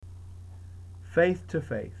Faith to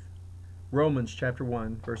faith. Romans chapter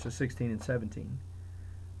 1, verses 16 and 17.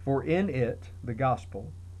 For in it, the gospel,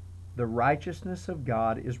 the righteousness of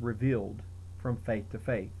God is revealed from faith to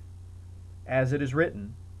faith. As it is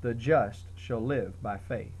written, the just shall live by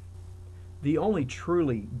faith. The only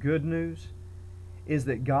truly good news is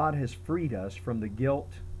that God has freed us from the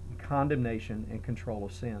guilt, condemnation, and control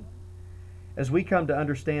of sin. As we come to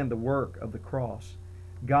understand the work of the cross,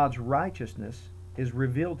 God's righteousness is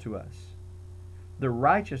revealed to us. The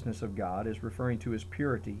righteousness of God is referring to His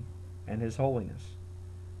purity and His holiness.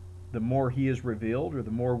 The more He is revealed, or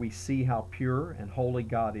the more we see how pure and holy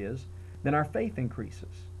God is, then our faith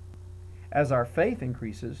increases. As our faith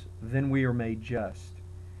increases, then we are made just.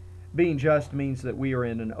 Being just means that we are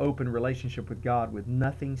in an open relationship with God with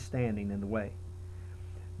nothing standing in the way.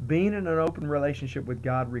 Being in an open relationship with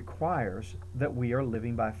God requires that we are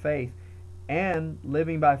living by faith, and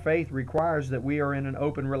living by faith requires that we are in an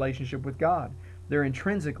open relationship with God. They're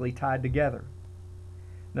intrinsically tied together.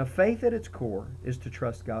 Now, faith at its core is to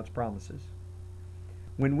trust God's promises.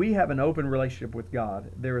 When we have an open relationship with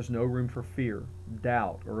God, there is no room for fear,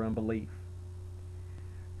 doubt, or unbelief.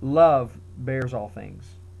 Love bears all things,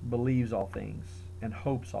 believes all things, and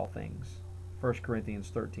hopes all things. 1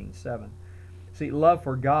 Corinthians 13:7. See, love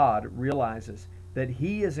for God realizes that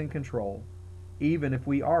He is in control, even if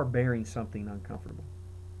we are bearing something uncomfortable.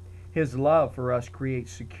 His love for us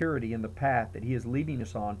creates security in the path that He is leading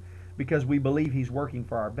us on because we believe He's working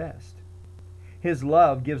for our best. His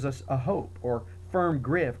love gives us a hope or firm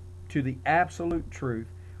grip to the absolute truth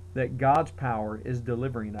that God's power is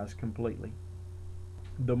delivering us completely.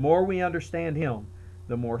 The more we understand Him,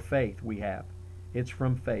 the more faith we have. It's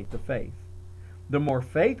from faith to faith. The more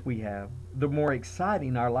faith we have, the more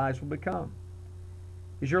exciting our lives will become.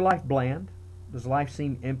 Is your life bland? Does life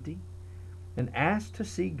seem empty? And ask to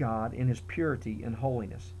see God in His purity and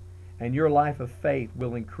holiness, and your life of faith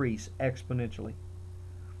will increase exponentially.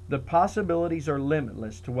 The possibilities are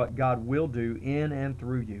limitless to what God will do in and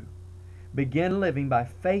through you. Begin living by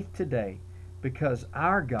faith today, because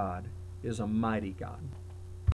our God is a mighty God.